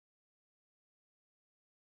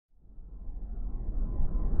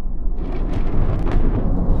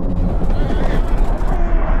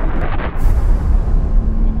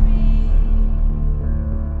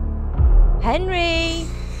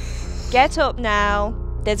Get up now.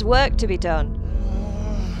 There's work to be done.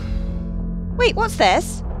 Wait, what's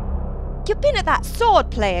this? You've been at that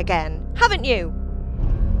sword play again, haven't you?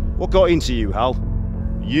 What got into you, Hal?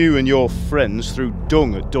 You and your friends threw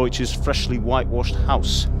dung at Deutsch's freshly whitewashed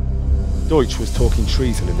house. Deutsch was talking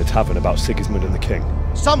treason in the tavern about Sigismund and the king.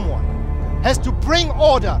 Someone has to bring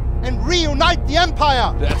order and reunite the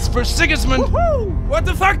Empire! That's for Sigismund! Woohoo! What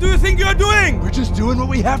the fuck do you think you're doing? We're just doing what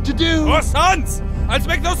we have to do! Oh, sons! I'll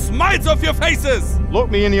make those smiles off your faces! Look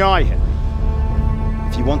me in the eye here.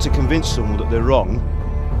 If you want to convince someone that they're wrong,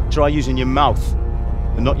 try using your mouth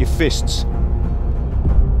and not your fists.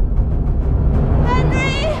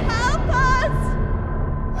 Henry, help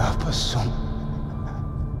us! Help us, son.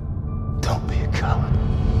 Don't be a coward.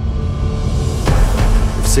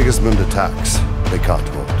 If Sigismund attacks, they can't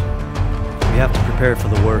hold. We have to prepare for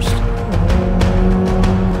the worst.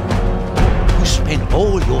 You spend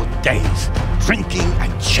all your days drinking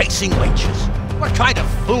and chasing wenches. What kind of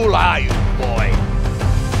fool are you, boy?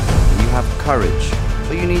 You have courage,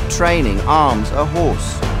 but you need training, arms, a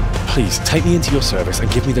horse. Please, take me into your service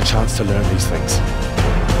and give me the chance to learn these things.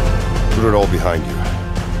 Put it all behind you.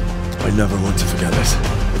 I never want to forget this.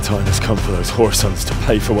 The time has come for those whoresons to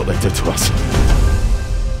pay for what they did to us.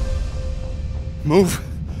 Move!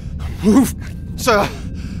 Move! Sir!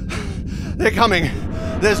 They're coming!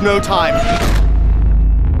 There's no time!